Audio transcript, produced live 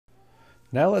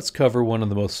Now let's cover one of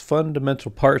the most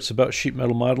fundamental parts about sheet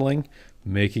metal modeling,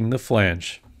 making the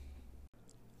flange.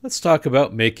 Let's talk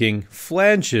about making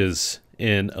flanges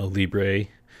in Alibre.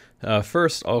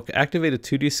 First, I'll activate a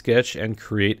 2D sketch and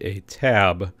create a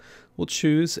tab. We'll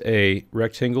choose a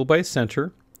rectangle by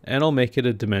center, and I'll make it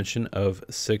a dimension of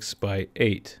 6 by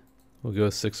 8. We'll go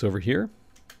 6 over here,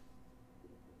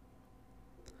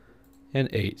 and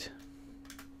 8.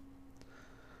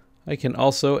 I can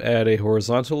also add a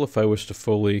horizontal if I wish to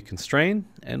fully constrain,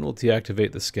 and we'll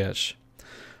deactivate the sketch.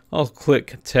 I'll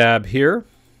click tab here,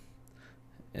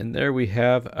 and there we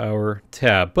have our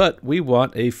tab, but we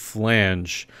want a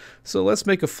flange. So let's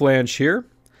make a flange here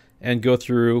and go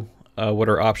through what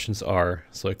our options are.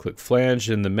 So I click flange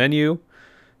in the menu,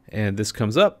 and this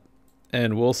comes up,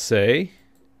 and we'll say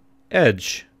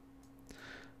edge.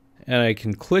 And I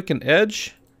can click an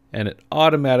edge, and it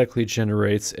automatically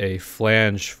generates a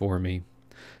flange for me.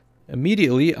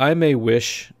 Immediately, I may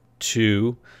wish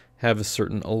to have a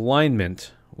certain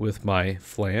alignment with my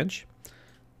flange.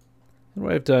 And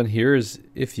what I've done here is,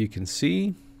 if you can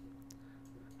see,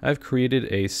 I've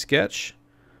created a sketch,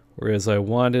 whereas I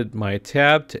wanted my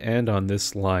tab to end on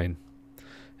this line.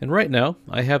 And right now,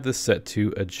 I have this set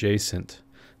to adjacent.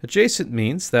 Adjacent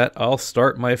means that I'll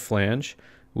start my flange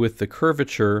with the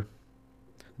curvature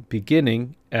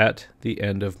beginning at the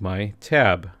end of my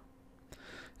tab.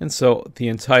 And so the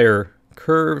entire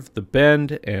curve, the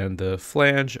bend, and the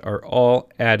flange are all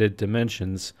added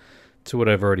dimensions to what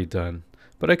I've already done.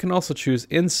 But I can also choose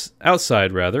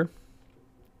outside rather.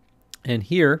 And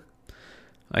here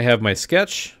I have my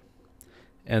sketch,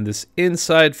 and this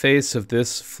inside face of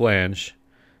this flange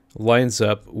lines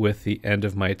up with the end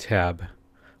of my tab.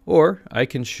 Or I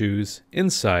can choose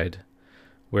inside,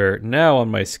 where now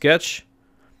on my sketch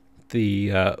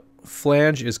the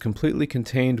flange is completely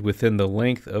contained within the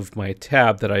length of my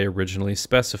tab that I originally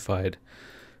specified.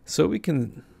 So we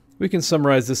can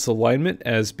summarize this alignment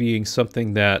as being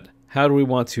something that, how do we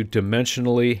want to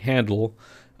dimensionally handle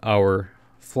our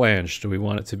flange? Do we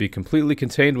want it to be completely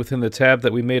contained within the tab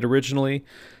that we made originally?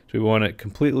 Do we want it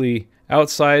completely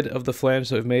outside of the flange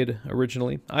that we've made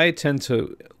originally? I tend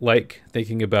to like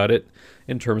thinking about it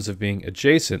in terms of being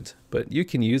adjacent, but you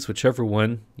can use whichever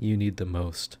one you need the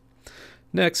most.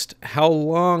 Next, how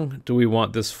long do we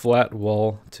want this flat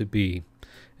wall to be?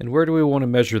 And where do we want to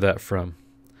measure that from?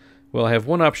 Well, I have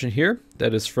one option here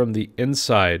that is from the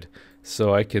inside.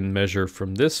 So I can measure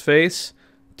from this face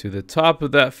to the top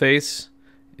of that face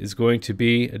is going to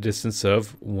be a distance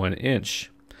of 1 inch.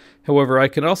 However, I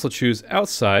can also choose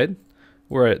outside,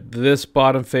 where at this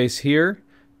bottom face here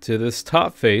to this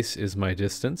top face is my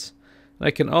distance. And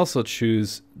I can also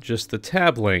choose just the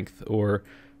tab length, or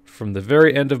from the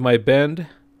very end of my bend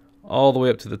all the way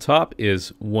up to the top is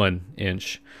 1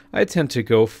 inch. I tend to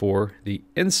go for the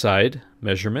inside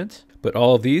measurement, but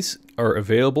all of these are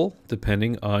available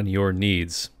depending on your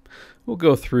needs. We'll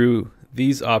go through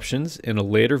these options in a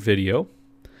later video.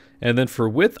 And then for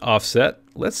width offset,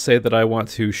 let's say that I want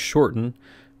to shorten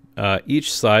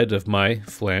each side of my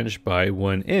flange by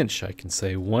 1 inch. I can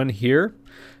say 1 here.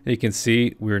 And you can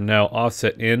see we're now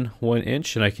offset in 1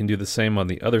 inch, and I can do the same on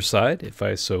the other side if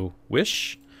I so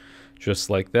wish, just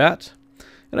like that.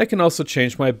 And I can also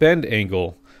change my bend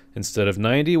angle. Instead of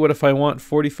 90, what if I want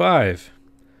 45?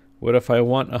 What if I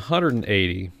want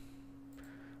 180?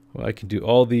 Well, I can do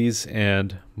all these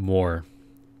and more.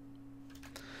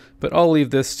 But I'll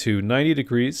leave this to 90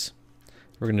 degrees.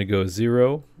 We're going to go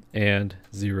 0 and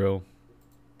 0.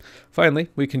 Finally,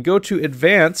 we can go to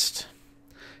advanced,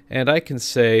 and I can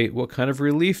say, what kind of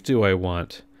relief do I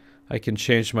want? I can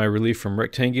change my relief from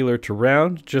rectangular to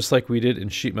round, just like we did in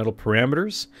sheet metal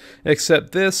parameters,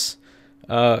 except this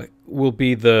will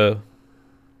be the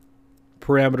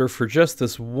parameter for just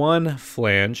this one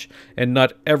flange and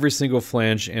not every single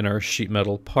flange in our sheet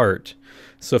metal part.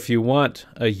 So if you want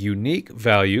a unique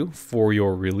value for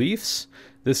your reliefs,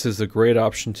 this is a great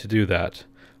option to do that.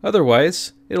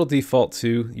 Otherwise, it'll default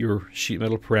to your sheet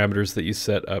metal parameters that you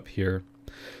set up here.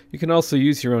 You can also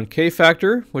use your own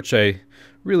K-factor, which I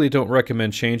really don't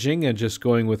recommend changing and just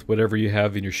going with whatever you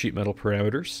have in your sheet metal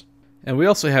parameters. And we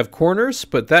also have corners,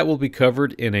 but that will be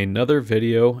covered in another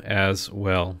video as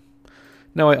well.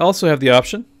 Now I also have the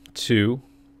option to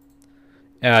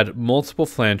add multiple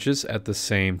flanges at the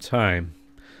same time.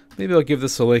 Maybe I'll give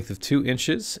this a length of 2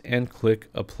 inches and click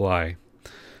apply.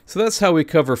 So that's how we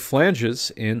cover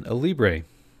flanges in Alibre.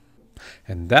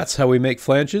 And that's how we make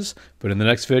flanges, but in the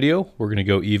next video we're going to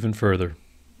go even further.